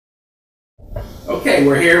Okay,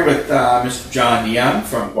 we're here with Mr. John DeYoung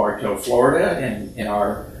from Bartow, Florida, in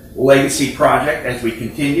our legacy project as we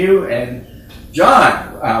continue. And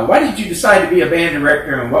John, why did you decide to be a band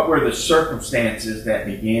director, and what were the circumstances that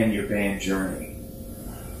began your band journey?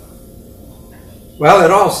 Well, it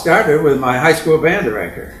all started with my high school band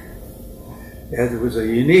director. It was a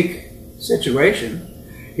unique situation.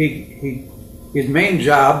 His main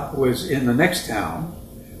job was in the next town,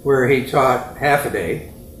 where he taught half a day,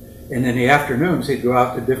 and in the afternoons he'd go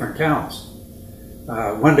out to different towns,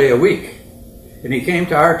 one day a week. And he came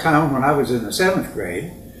to our town when I was in the 7th grade,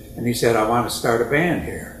 and he said, I want to start a band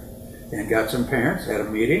here. And got some parents, had a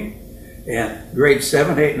meeting, and grades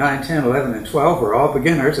 7, 8, 9, 10, 11, and 12 were all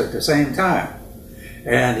beginners at the same time.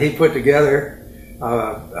 And he put together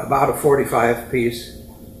about a 45-piece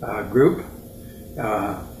group.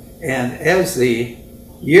 And as the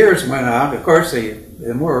years went on, of course,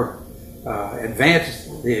 the more advanced,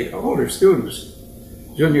 the older students,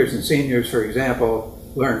 juniors and seniors, for example,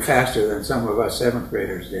 learned faster than some of us 7th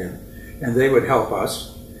graders did. And they would help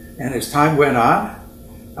us. And as time went on,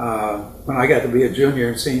 when I got to be a junior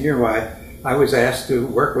and senior, why, I was asked to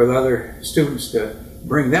work with other students to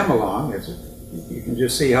bring them along. You can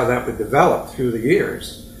just see how that would develop through the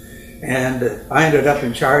years. And I ended up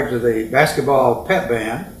in charge of the basketball pep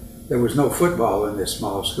band. There was no football in this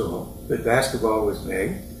small school, but basketball was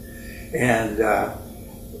big. And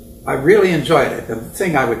I really enjoyed it. The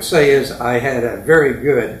thing I would say is I had a very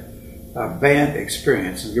good band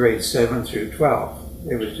experience in grades 7 through 12.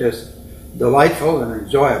 It was just delightful and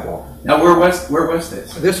enjoyable. Now, where was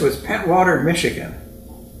this? This was Pentwater, Michigan,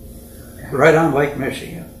 right on Lake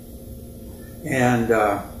Michigan. And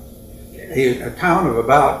a town of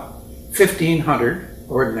about 1,500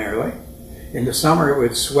 ordinarily. In the summer it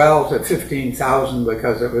would swell to 15,000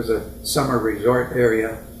 because it was a summer resort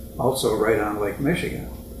area also right on Lake Michigan.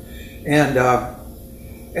 And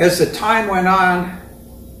as the time went on,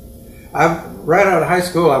 right out of high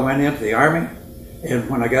school I went into the Army. And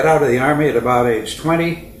when I got out of the Army at about age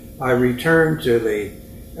 20, I returned to the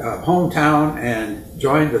hometown and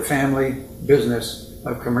joined the family business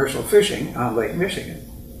of commercial fishing on Lake Michigan.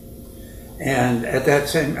 And at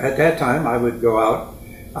that time I would go out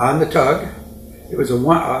on the tug. It was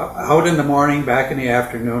out in the morning, back in the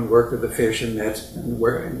afternoon, work with the fish and nets,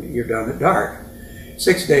 and you're done at dark,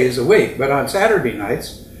 6 days a week. But on Saturday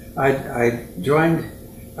nights, I joined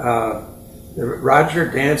the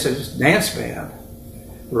Roger Dance's dance band.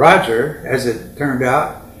 Roger, as it turned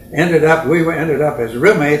out, we ended up as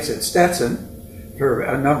roommates at Stetson for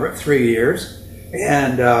a number of 3 years.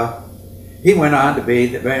 And he went on to be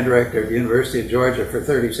the band director at the University of Georgia for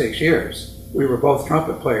 36 years. We were both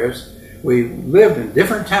trumpet players. We lived in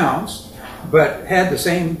different towns, but had the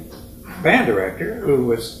same band director who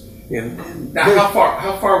was in. Now,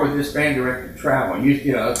 how far would this band director travel?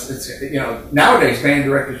 Nowadays band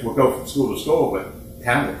directors will go from school to school, but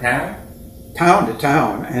town to town? Town to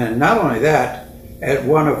town, and not only that, at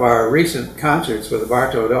one of our recent concerts with the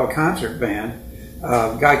Bartow Concert Band,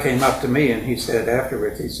 a guy came up to me and he said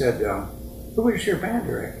afterwards, he said, who was your band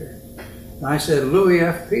director? And I said, Louis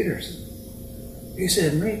F. Peterson. He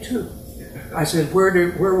said, me too. I said, where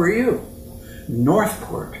were you?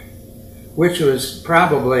 Northport, which was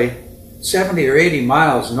probably 70 or 80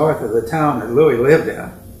 miles north of the town that Louis lived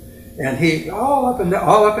in. And he, all up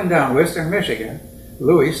and down Western Michigan,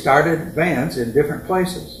 Louis started bands in different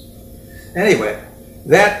places. Anyway,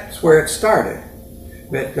 that's where it started.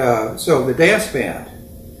 But so the dance band,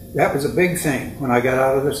 that was a big thing when I got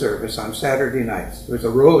out of the service on Saturday nights. There was a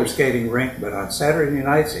roller skating rink, but on Saturday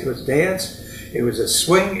nights it was dance. It was a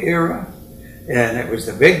swing era, and it was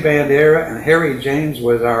the big band era, and Harry James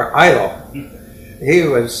was our idol. He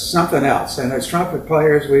was something else, and as trumpet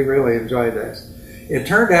players we really enjoyed this. It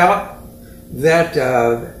turned out that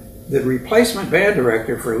the replacement band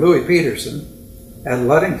director for Louis Peterson at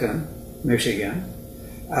Ludington, Michigan,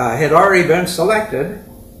 had already been selected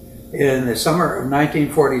in the summer of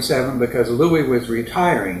 1947 because Louis was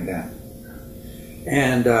retiring then.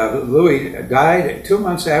 And Louis died 2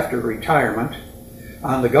 months after retirement.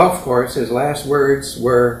 On the golf course, his last words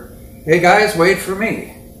were, "Hey guys, wait for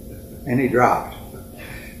me." And he dropped.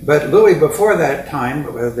 But Louis, before that time,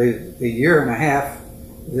 the year and a half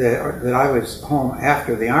that I was home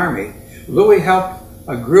after the Army, Louis helped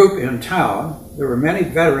a group in town. There were many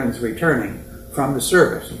veterans returning from the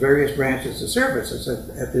service, various branches of services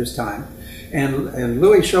at this time. And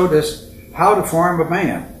Louis showed us how to form a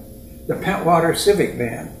band. The Pentwater Civic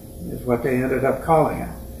Band is what they ended up calling it.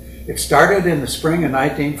 It started in the spring of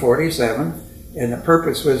 1947, and the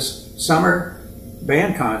purpose was summer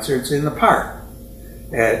band concerts in the park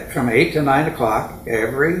from 8 to 9 o'clock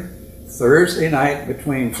every Thursday night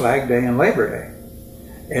between Flag Day and Labor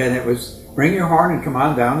Day. And it was bring your horn and come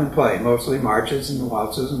on down and play, mostly marches and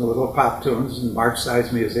waltzes and little pop tunes and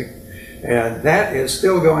march-sized music. And that is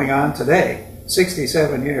still going on today,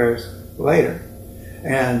 67 years later.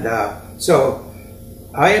 And so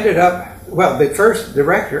I ended up, well, the first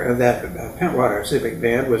director of that Pentwater Civic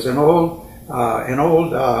Band was an old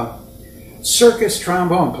circus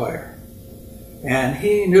trombone player. And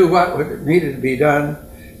he knew what needed to be done,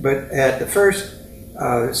 but at the first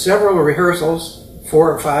several rehearsals,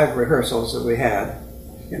 4 or 5 rehearsals that we had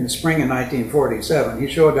in the spring of 1947, he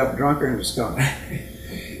showed up drunker and stoned.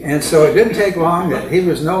 And so it didn't take long that he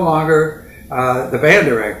was no longer the band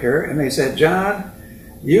director, and they said, John,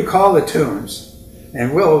 you call the tunes,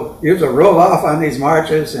 and we'll use a roll off on these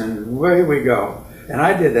marches, and away we go. And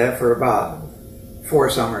I did that for about 4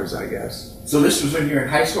 summers, I guess. So this was when you were in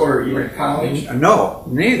high school or you were in college? No,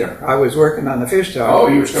 neither. I was working on the fish tug. Oh,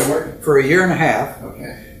 you were still working? For a year and a half.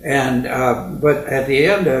 Okay. And but at the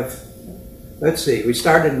end of, let's see, we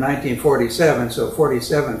started in 1947, so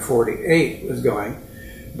 47, 48 was going.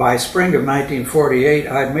 By spring of 1948,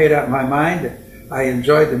 I'd made up my mind. I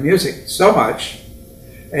enjoyed the music so much,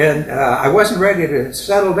 and I wasn't ready to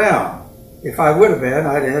settle down. If I would have been,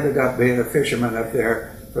 I'd ended up being a fisherman up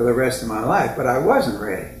there for the rest of my life, but I wasn't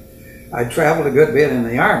ready. I'd traveled a good bit in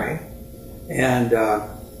the Army, and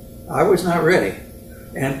I was not ready.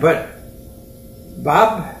 But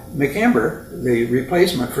Bob McKimber, the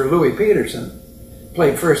replacement for Louis Peterson,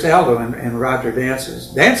 played first alto in Roger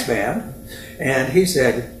Dance's dance band, and he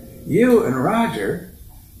said, you and Roger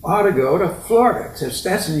ought to go to Florida, to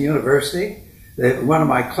Stetson University. One of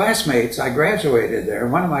my classmates, I graduated there,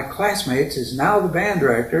 one of my classmates is now the band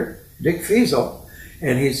director, Dick Fiesel,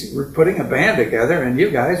 and he's putting a band together, and you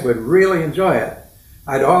guys would really enjoy it.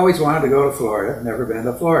 I'd always wanted to go to Florida, never been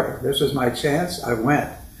to Florida. This was my chance, I went.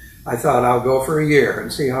 I thought I'll go for a year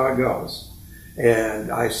and see how it goes.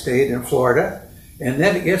 And I stayed in Florida. And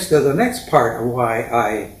then it gets to the next part of why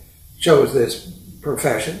I chose this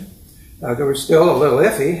profession. There was still a little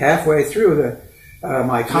iffy halfway through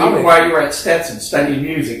my college. Even while you were at Stetson studying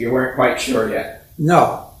music, you weren't quite sure yet?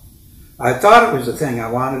 No. I thought it was the thing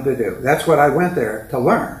I wanted to do. That's what I went there to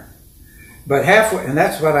learn. But halfway, and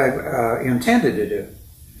that's what I intended to do.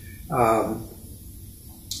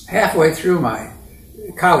 Halfway through my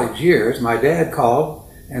college years, my dad called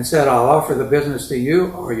and said, I'll offer the business to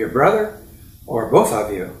you or your brother or both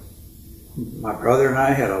of you. My brother and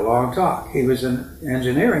I had a long talk. He was in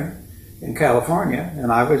engineering in California,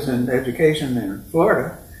 and I was in education in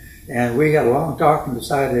Florida, and we had a long talk and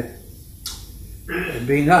decided it'd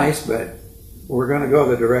be nice, but we're going to go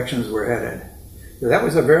the directions we're headed. So that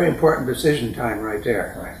was a very important decision time right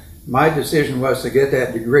there. Right. My decision was to get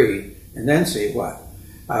that degree and then see what.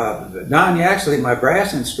 Don Yaxley, my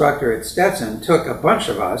brass instructor at Stetson, took a bunch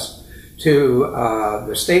of us to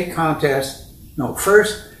the state contest,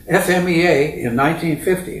 first FMEA in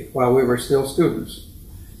 1950 while we were still students.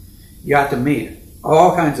 Got to meet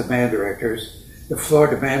all kinds of band directors. The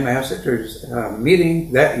Florida Bandmasters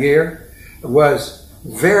meeting that year was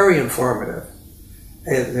very informative.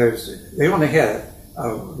 They only had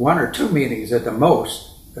 1 or 2 meetings at the most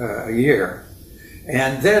a year.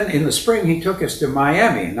 And then in the spring, he took us to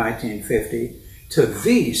Miami in 1950 to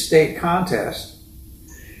the state contest,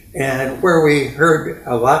 and where we heard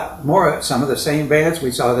a lot more, some of the same bands.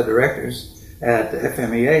 We saw the directors at the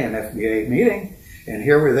FMEA and FBA meeting, and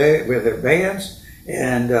here were they with their bands.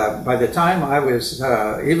 And by the time I was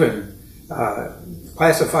even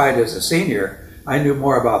classified as a senior, I knew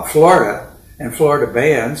more about Florida and Florida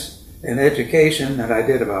bands and education than I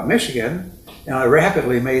did about Michigan, and I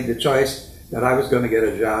rapidly made the choice that I was going to get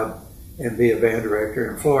a job and be a band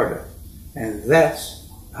director in Florida. And that's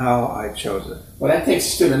how I chose it. Well, that takes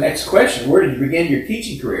us to the next question. Where did you begin your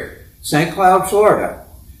teaching career? St. Cloud, Florida.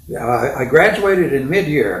 I graduated in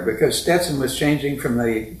mid-year because Stetson was changing from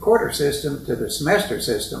the quarter system to the semester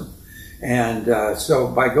system. And so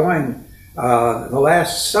by going the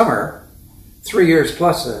last summer, 3 years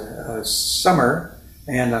plus a summer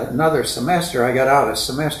and another semester, I got out a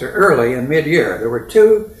semester early in mid-year. There were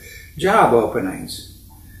 2 job openings.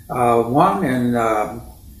 One in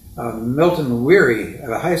Milton Weary,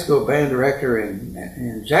 a high school band director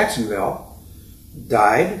in Jacksonville,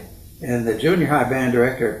 died, and the junior high band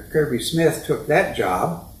director, Kirby Smith, took that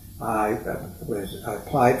job. I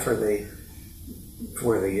applied for the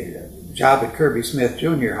job at Kirby Smith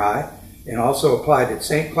Junior High, and also applied at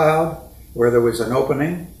St. Cloud, where there was an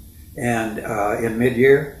opening, and in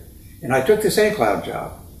mid-year, and I took the St. Cloud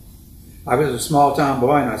job. I was a small town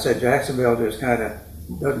boy, and I said Jacksonville just kind of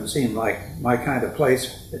doesn't seem like my kind of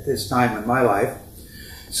place at this time in my life.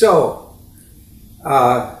 So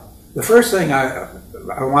the first thing I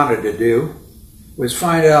wanted to do was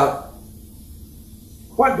find out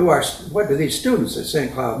what do these students at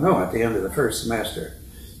St. Cloud know at the end of the first semester?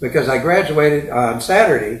 Because I graduated on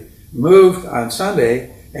Saturday, moved on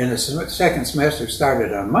Sunday, and the second semester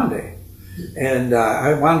started on Monday. And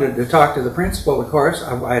I wanted to talk to the principal, of course.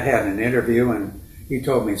 I'd had an interview and he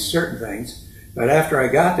told me certain things. But after I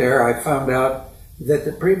got there, I found out that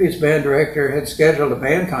the previous band director had scheduled a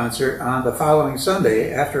band concert on the following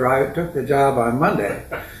Sunday after I took the job on Monday.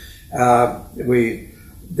 We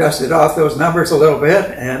dusted off those numbers a little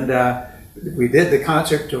bit, and we did the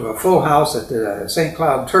concert to a full house at the St.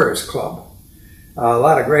 Cloud Tourist Club. A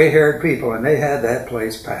lot of gray-haired people, and they had that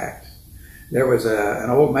place packed. There was an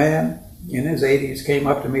old man in his 80s came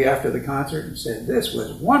up to me after the concert and said, "This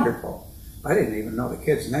was wonderful." I didn't even know the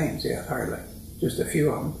kids' names yet, hardly, just a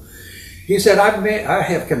few of them. He said, I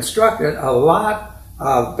have constructed a lot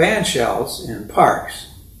of band shells in parks.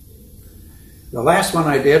 The last one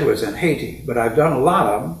I did was in Haiti, but I've done a lot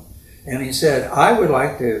of them. And he said, I would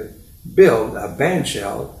like to build a band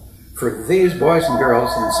shell for these boys and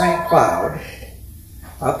girls in St. Cloud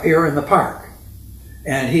up here in the park.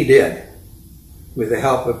 And he did, with the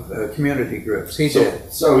help of community groups. He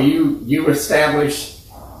did. So you established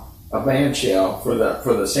a band shell for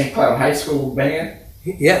the St. Cloud High School band?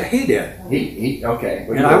 Yeah, he did. He okay.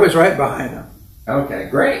 And I was right behind him. Okay,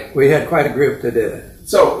 great. We had quite a group that did it.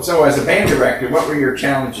 So as a band director, what were your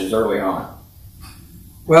challenges early on?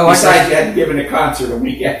 Well, besides you hadn't given a concert a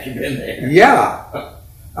week after you'd been there. Yeah.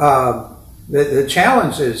 The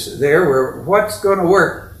challenges there were, what's going to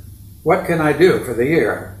work? What can I do for the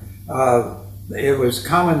year? It was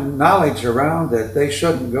common knowledge around that they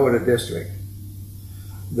shouldn't go to district.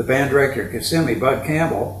 The band director at Kissimmee, Bud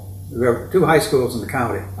Campbell, there were 2 high schools in the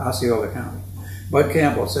county, Osceola County. Bud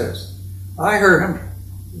Campbell says, I heard them.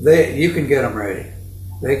 You can get them ready.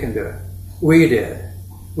 They can do it. We did.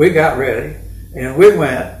 We got ready, and we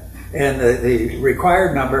went, and the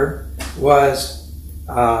required number was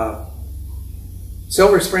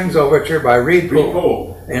Silver Springs Overture by Reed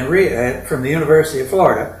Poole. And Reed, from the University of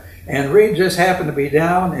Florida. And Reed just happened to be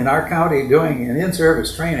down in our county doing an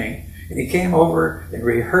in-service training, and he came over and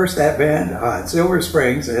rehearsed that band on Silver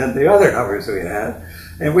Springs and the other numbers we had,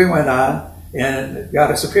 and we went on and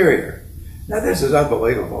got a superior. Now this is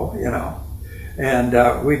unbelievable, you know. And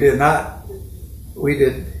we did not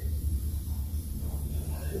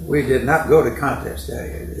go to contest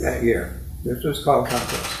that year. This was called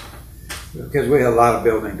contest because we had a lot of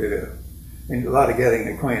building to do and a lot of getting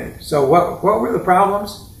acquainted. So what were the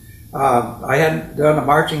problems? I hadn't done a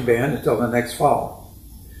marching band until the next fall.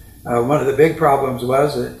 One of the big problems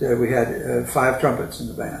was that we had 5 trumpets in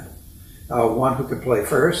the band. One who could play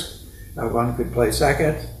first, one who could play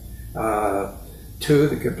second, 2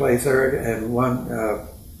 that could play third, and 1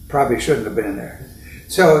 probably shouldn't have been there.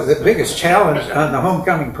 So the biggest challenge on the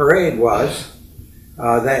homecoming parade was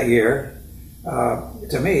that year,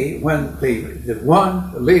 to me, when the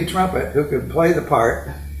one lead trumpet who could play the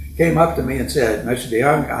part came up to me and said, Mr.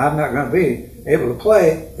 DeYoung, I'm not going to be able to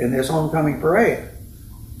play in this homecoming parade.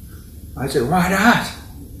 I said, why not?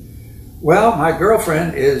 Well, my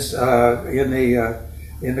girlfriend is in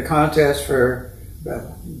the contest for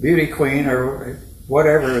Beauty Queen or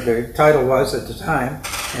whatever the title was at the time,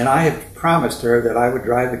 and I had promised her that I would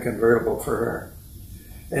drive the convertible for her.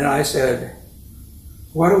 And I said,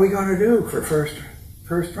 what are we going to do for first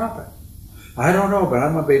trumpet? I don't know, but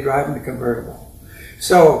I'm going to be driving the convertible.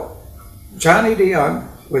 So Johnny DeYoung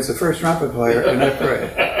was the first trumpet player in that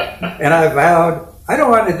parade. And I vowed, I don't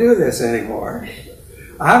want to do this anymore.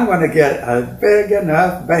 I'm going to get a big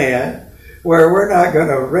enough band where we're not going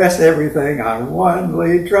to rest everything on one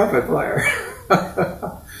lead trumpet player.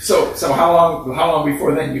 So how long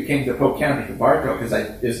before then you came to Polk County to Bartow? Because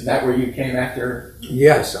isn't that where you came after?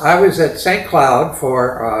 Yes, I was at St. Cloud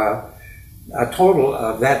for a total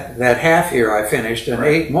of that half year I finished and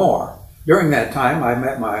 8 more. During that time, I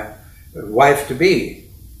met my wife-to-be.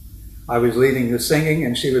 I was leading the singing,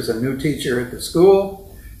 and she was a new teacher at the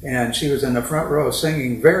school, and she was in the front row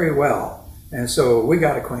singing very well. And so we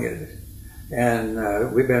got acquainted, and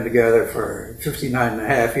we've been together for 59 and a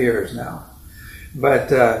half years now. But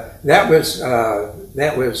that was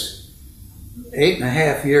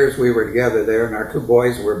 8.5 years we were together there, and our 2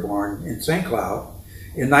 boys were born in St. Cloud.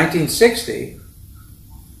 In 1960,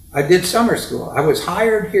 I did summer school. I was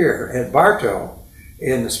hired here at Bartow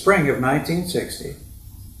in the spring of 1960.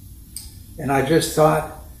 And I just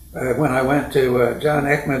thought, when I went to John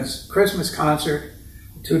Ekman's Christmas concert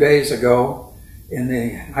 2 days ago in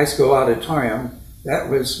the high school auditorium, that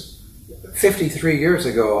was 53 years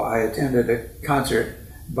ago I attended a concert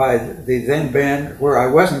by the then band, where I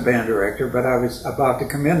wasn't band director, but I was about to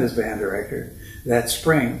come in as band director that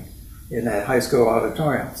spring in that high school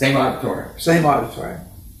auditorium. Same auditorium. Same auditorium.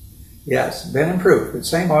 Yes, been improved, but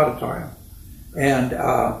same auditorium. And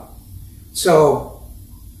so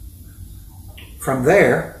from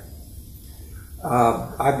there,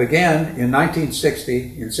 I began in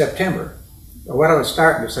 1960 in September. What I was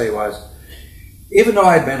starting to say was, even though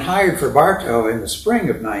I'd been hired for Bartow in the spring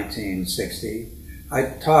of 1960, I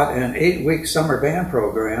taught an 8-week summer band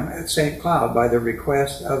program at St. Cloud by the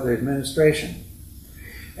request of the administration.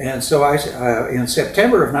 And so in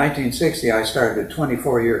September of 1960, I started a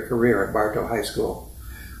 24-year career at Bartow High School.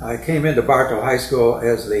 I came into Bartow High School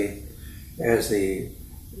as the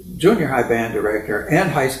junior high band director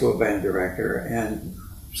and high school band director and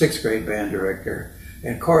 6th grade band director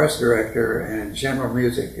and chorus director and general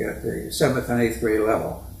music at the 7th and 8th grade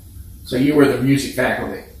level. So you were the music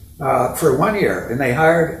faculty? For 1 year, and they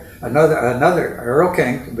hired another Earl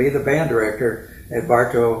King to be the band director at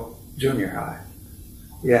Bartow Junior High.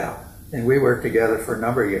 Yeah, and we worked together for a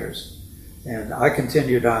number of years. And I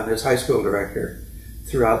continued on as high school director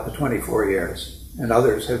throughout the 24 years, and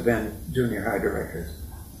others have been junior high directors.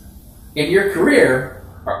 In your career,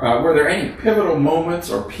 were there any pivotal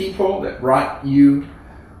moments or people that brought you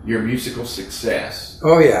your musical success?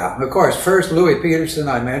 Oh yeah, of course. First, Louis Peterson,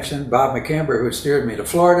 I mentioned, Bob McKember, who steered me to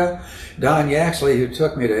Florida, Don Yaxley, who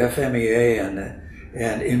took me to FBA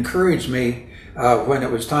and encouraged me when it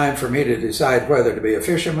was time for me to decide whether to be a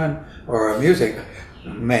fisherman or a music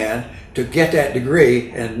man, to get that degree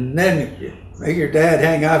and then make your dad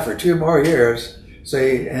hang out for 2 more years.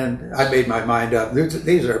 See, and I made my mind up.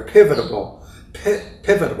 These are pivotal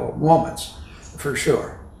moments, for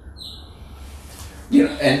sure. You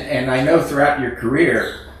know, and I know throughout your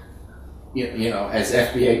career, you know, as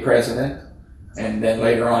FBA president, and then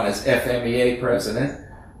later on as FMEA president,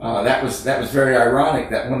 that was very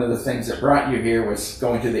ironic that one of the things that brought you here was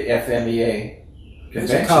going to the FMEA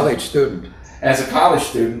convention. As a college student. As a college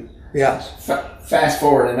student. Yes. Fast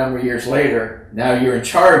forward a number of years later, now you're in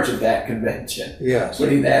charge of that convention. Yes.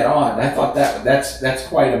 Putting that on. I thought that's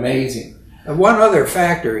quite amazing. And one other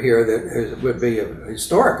factor here that would be of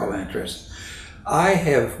historical interest. I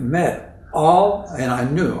have met and I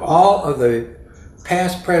knew all of the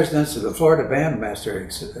past presidents of the Florida Bandmaster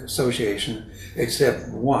Association except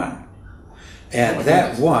one. And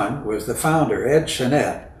that one was the founder, Ed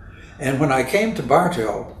Chenette. And when I came to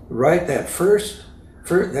Bartow, right that first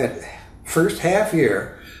half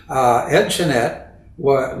year, Ed Chenette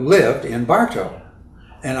lived in Bartow.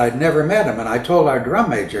 And I'd never met him. And I told our drum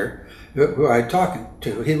major, who I'd talked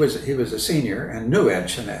to, he was a senior and knew Ed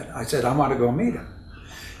Chenette. I said, I want to go meet him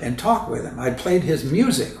and talk with him. I'd played his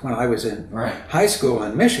music when I was in high school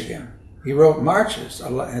in Michigan. He wrote marches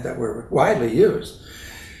that were widely used.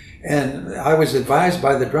 And I was advised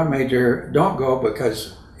by the drum major, don't go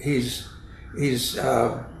because he's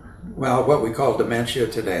well, what we call dementia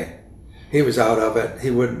today. He was out of it.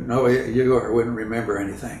 He wouldn't know you or wouldn't remember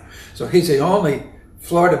anything. So he's the only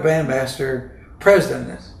Florida Bandmaster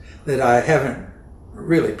president that I haven't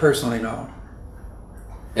really personally known.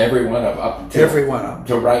 Every one of them, up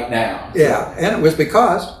until right now. Yeah, and it was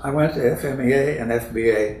because I went to FMEA and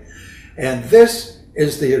FBA, and this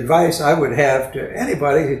is the advice I would have to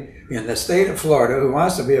anybody in the state of Florida who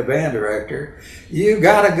wants to be a band director. You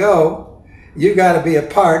gotta go. You gotta be a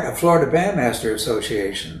part of Florida Bandmaster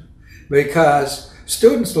Association, because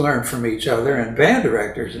students learn from each other, and band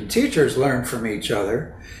directors and teachers learn from each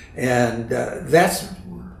other, and that's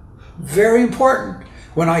very important.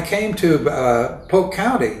 When I came to Polk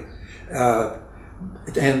County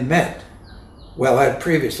and met, well, I'd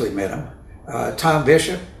previously met him, Tom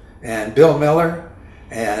Bishop and Bill Miller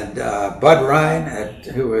and Bud Ryan,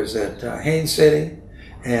 who was at Haines City,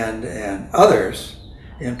 and others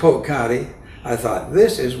in Polk County, I thought,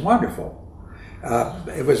 this is wonderful.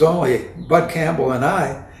 It was only Bud Campbell and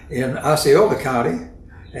I in Osceola County,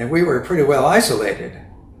 and we were pretty well isolated.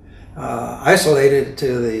 Isolated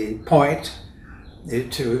to the point,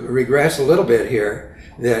 to regress a little bit here,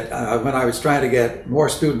 that when I was trying to get more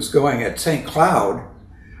students going at St. Cloud,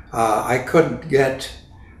 I couldn't get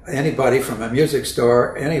anybody from a music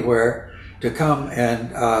store anywhere to come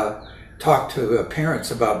and talk to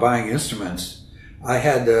parents about buying instruments. I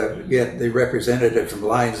had to get the representative from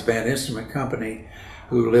Lions Band Instrument Company,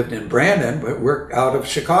 who lived in Brandon but worked out of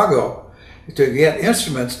Chicago, to get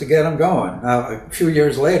instruments to get them going. Now, a few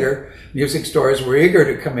years later, music stores were eager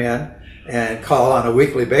to come in and call on a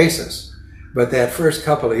weekly basis. But that first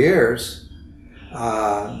couple of years,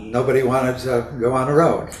 nobody wanted to go on the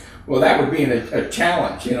road. Well, that would be a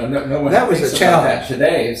challenge. You know, no one that was thinks a challenge about that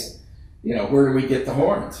today. where do we get the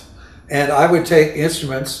horns? And I would take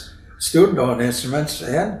instruments, student-owned instruments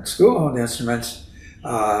and school-owned instruments,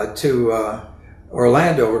 to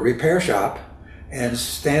Orlando, a repair shop, and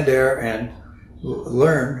stand there and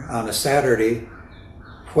learn on a Saturday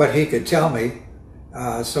what he could tell me,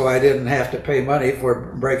 so I didn't have to pay money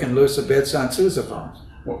for breaking loose of bits on sousaphones.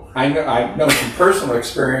 Well, I know from personal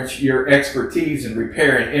experience your expertise in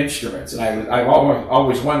repairing instruments, and I've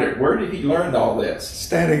always wondered, where did he learn all this?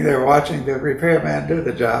 Standing there watching the repairman do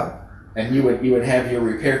the job. And you would have your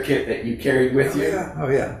repair kit that you carried with you? Yeah. Oh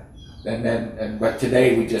yeah. But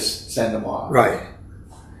today we just send them off. Right.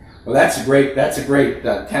 Well, that's a great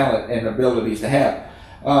talent and abilities to have.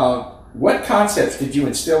 What concepts did you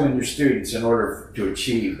instill in your students in order to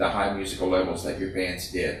achieve the high musical levels that your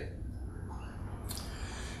bands did?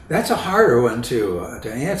 That's a harder one to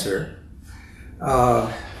answer.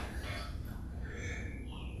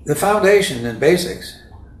 The foundation and basics,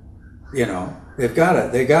 they've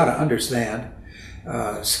got to understand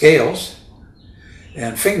scales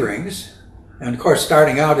and fingerings, and of course,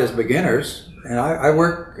 starting out as beginners. And I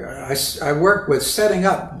work with setting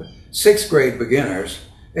up 6th grade beginners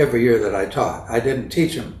every year that I taught. I didn't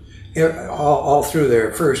teach them all through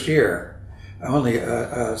their first year. Only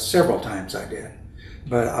several times I did.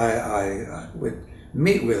 But I would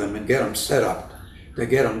meet with them and get them set up to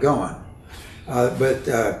get them going. But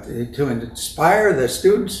to inspire the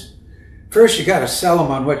students, first you got to sell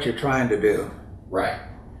them on what you're trying to do. Right.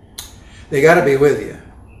 They got to be with you.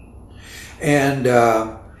 And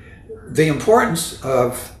the importance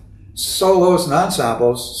of solos and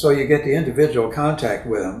ensembles, so you get the individual contact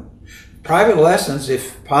with them. Private lessons,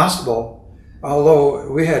 if possible,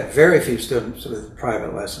 although we had very few students with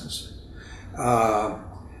private lessons.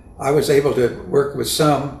 I was able to work with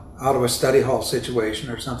some out of a study hall situation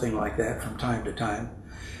or something like that from time to time,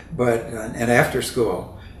 but and after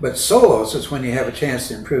school. But solos is when you have a chance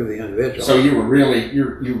to improve the individual. So you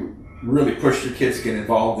really pushed your kids to get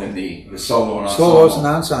involved in the solo and ensemble. Solos and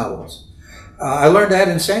ensembles. I learned that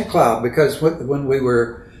in St. Cloud because when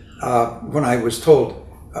I was told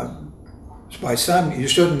by some, you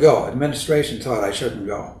shouldn't go. Administration thought I shouldn't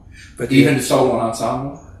go. But even the solo and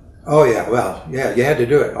ensemble? Oh yeah, well, yeah, you had to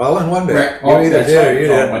do it all in one day. Right. You either did or you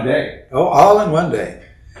didn't. All in one day. Oh, all in one day.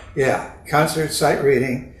 Yeah, concert, sight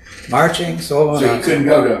reading, marching, solo. So you couldn't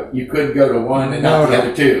go to one and not the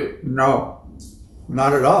other two. No,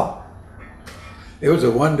 not at all. It was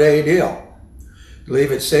a one-day deal.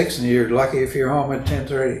 Leave at 6, and you're lucky if you're home at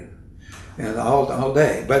 10:30, and all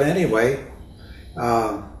day. But anyway,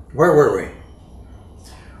 where were we?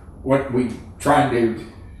 What we trying to?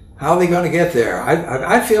 How are they going to get there?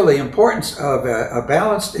 I feel the importance of a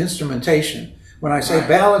balanced instrumentation. When I say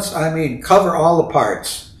balanced, I mean cover all the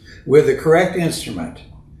parts with the correct instrument.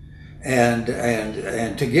 And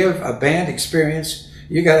to give a band experience,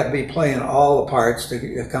 you got to be playing all the parts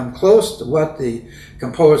to come close to what the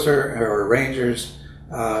composer or arrangers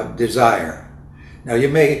desire. Now you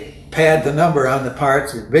may pad the number on the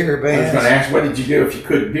parts with bigger bands. I was going to ask, what did you do if you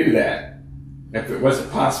couldn't do that? If it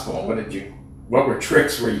wasn't possible, what were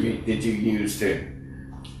tricks did you use to?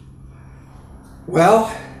 Well,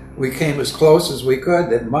 we came as close as we could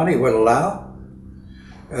that money would allow.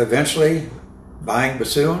 Eventually, buying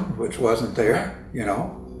bassoon, which wasn't there,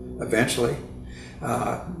 eventually.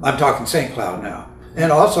 I'm talking St. Cloud now.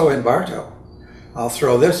 And also in Bartow. I'll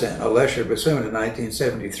throw this in. A Lesher bassoon in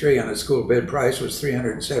 1973 on a school bid price was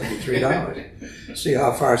 $373. See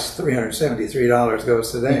how far $373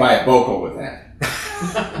 goes today. You buy a vocal with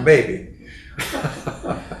that. Maybe.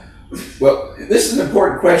 Well, this is an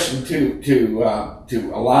important question to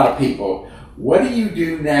a lot of people. What do you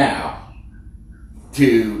do now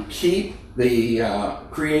to keep the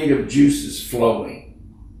creative juices flowing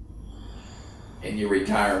in your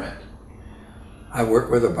retirement? I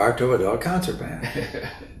work with a Bartow Adult Concert Band,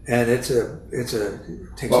 and it takes a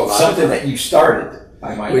lot something of time. that you started.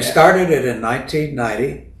 I might We add. started it in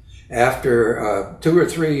 1990 after 2 or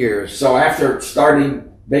 3 years. So after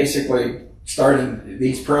starting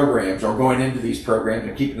these programs or going into these programs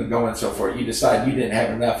and keeping them going and so forth, you decided you didn't have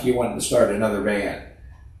enough. You wanted to start another band.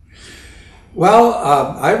 Well,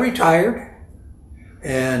 I retired,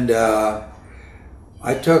 and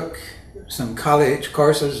I took some college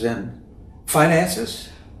courses in finances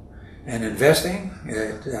and investing,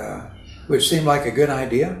 which seemed like a good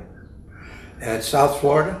idea at South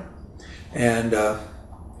Florida. And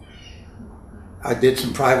I did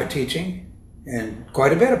some private teaching, and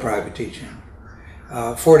quite a bit of private teaching,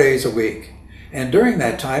 4 days a week. And during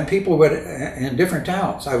that time, people would, in different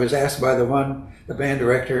towns, I was asked by the band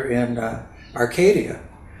director in Arcadia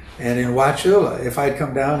and in Wauchula if I'd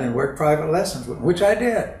come down and work private lessons, which I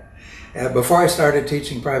did. before I started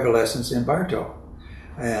teaching private lessons in Bartow.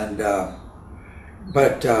 And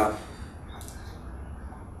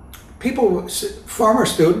people, former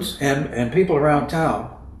students and people around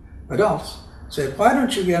town, adults, said, "Why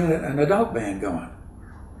don't you get an adult band going?"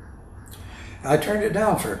 I turned it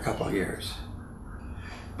down for a couple of years.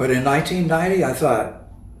 But in 1990, I thought,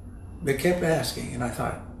 they kept asking, and I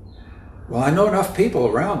thought, well, I know enough people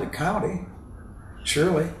around the county,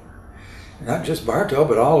 surely, not just Bartow,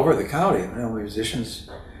 but all over the county, musicians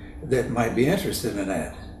that might be interested in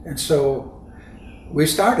that. And so we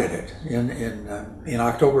started it in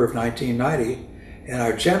October of 1990, and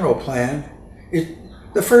our general plan,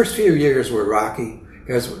 the first few years were rocky,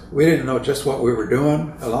 because we didn't know just what we were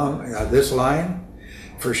doing along this line,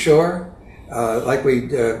 for sure. Like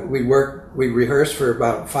we'd rehearse for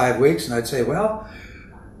about 5 weeks, and I'd say, well,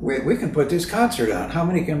 we can put this concert on. How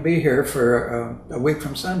many can be here for a week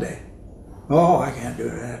from Sunday? Oh, I can't do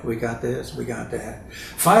that. We got this, we got that.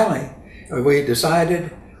 Finally, we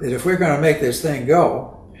decided that if we're going to make this thing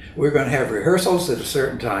go, we're going to have rehearsals at a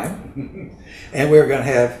certain time, and we're going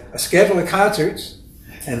to have a schedule of concerts,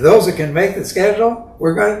 and those that can make the schedule,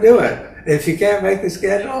 we're going to do it. If you can't make the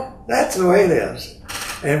schedule, that's the way it is.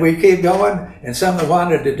 And we keep going, and some that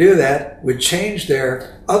wanted to do that would change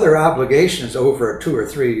their other obligations over a 2 or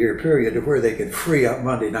 3 year period of where they could free up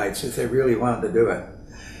Monday nights if they really wanted to do it.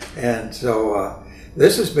 And so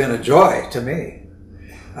this has been a joy to me.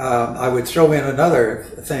 I would throw in another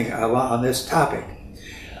thing on this topic.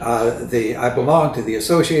 I belong to the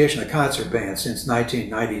Association of Concert Bands since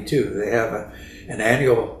 1992. They have an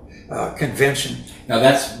annual convention. Now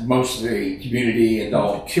that's mostly community,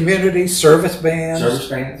 adult. Community, service bands. Service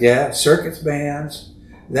bands? Yeah, circus bands,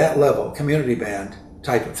 that level, community band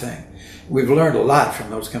type of thing. We've learned a lot from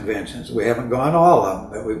those conventions. We haven't gone to all of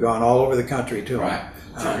them, but we've gone all over the country to right. them.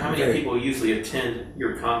 John, how many people usually attend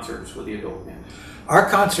your concerts with the adult band? Our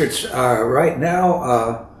concerts right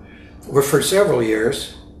now were for several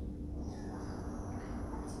years.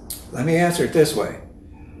 Let me answer it this way.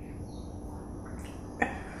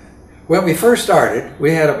 When we first started,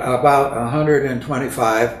 we had about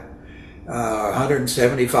 125,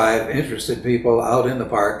 175 interested people out in the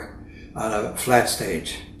park on a flat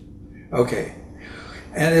stage. Okay.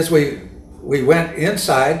 And as we went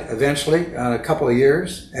inside eventually after a couple of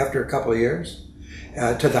years,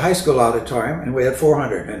 to the high school auditorium, and we had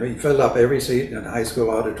 400, and we filled up every seat in the high school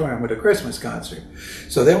auditorium with a Christmas concert.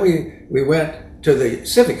 So then we went to the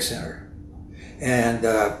Civic Center, and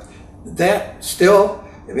that still,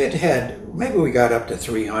 it had, maybe we got up to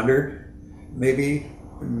 300, maybe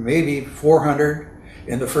 400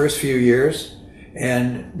 in the first few years,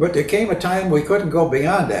 but there came a time we couldn't go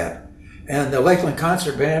beyond that. And the Lakeland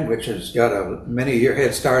Concert Band, which has got a many-year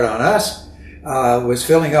head start on us, was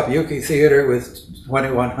filling up Yuki Theater with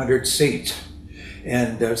 2,100 seats.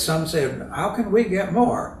 And some said, how can we get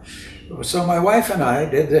more? So my wife and I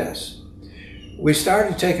did this. We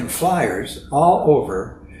started taking flyers all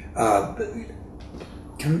over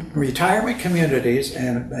retirement communities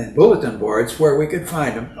and bulletin boards where we could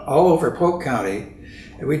find them all over Polk County.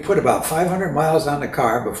 And we'd put about 500 miles on the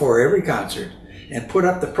car before every concert and put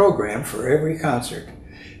up the program for every concert.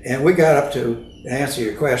 And we got up to answer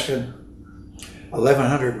your question,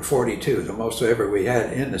 1,142, the most ever we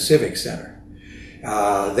had in the Civic Center.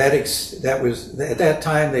 That was, at that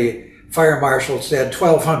time, the fire marshal said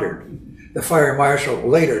 1,200. The fire marshal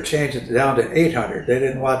later changed it down to 800. They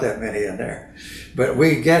didn't want that many in there. But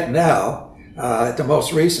we get now, at the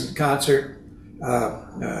most recent concert,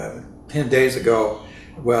 10 days ago,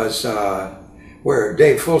 was where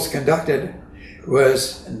Dave Fultz conducted,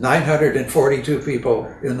 was 942 people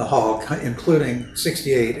in the hall, including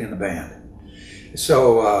 68 in the band.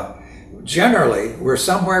 So generally, we're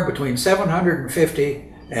somewhere between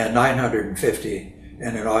 750 and 950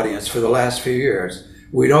 in an audience for the last few years.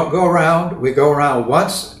 We don't go around. We go around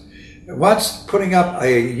once putting up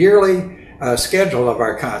a yearly schedule of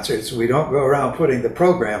our concerts. We don't go around putting the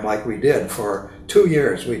program like we did for 2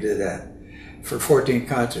 years. We did that for 14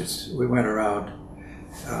 concerts. We went around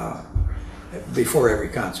before every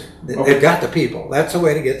concert. It got the people. That's the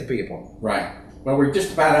way to get the people. Right. Well, we're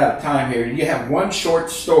just about out of time here. Do you have one short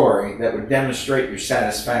story that would demonstrate your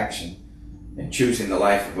satisfaction in choosing the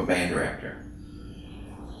life of a band director?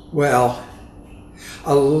 Well,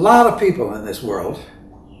 a lot of people in this world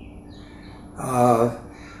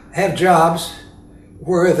have jobs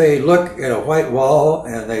where they look at a white wall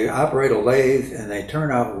and they operate a lathe and they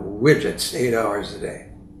turn out widgets 8 hours a day.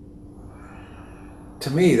 To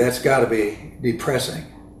me, that's got to be depressing.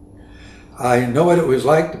 I know what it was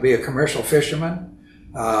like to be a commercial fisherman.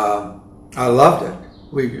 I loved it.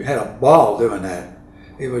 We had a ball doing that.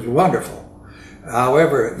 It was wonderful.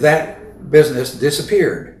 However, that business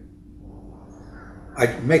disappeared. I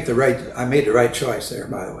made the right choice there,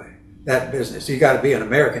 by the way. That business. You got to be an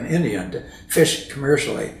American Indian to fish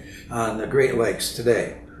commercially on the Great Lakes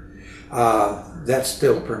today. That's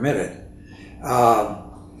still permitted.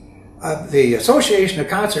 The Association of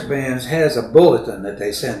Concert Bands has a bulletin that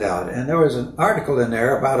they send out, and there was an article in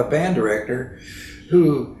there about a band director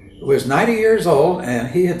who was 90 years old, and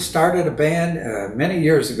he had started a band many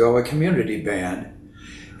years ago, a community band.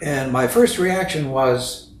 And my first reaction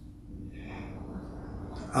was,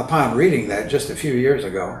 upon reading that just a few years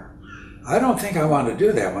ago, I don't think I want to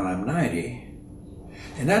do that when I'm 90.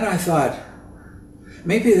 And then I thought,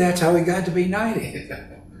 maybe that's how he got to be 90.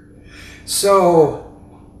 So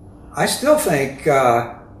I still think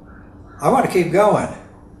I want to keep going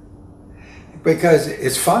because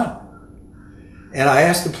it's fun. And I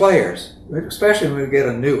asked the players, especially when we get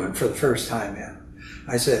a new one for the first time in,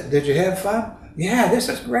 I said, did you have fun? Yeah, this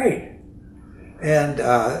is great. And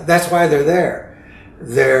that's why they're there.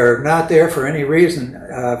 They're not there for any reason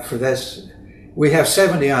for this. We have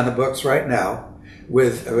 70 on the books right now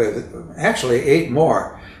with actually 8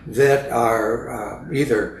 more that are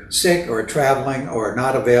either sick or traveling or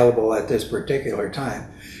not available at this particular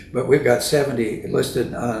time. But we've got 70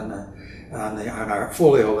 listed on our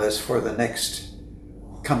folio list for the next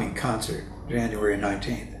coming concert, January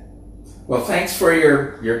 19th. Well, thanks for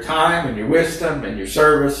your time and your wisdom and your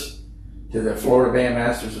service to the Florida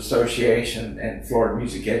Bandmasters Association and Florida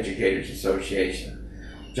Music Educators Association.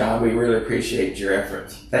 John, we really appreciate your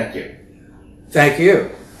efforts. Thank you. Thank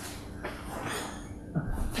you.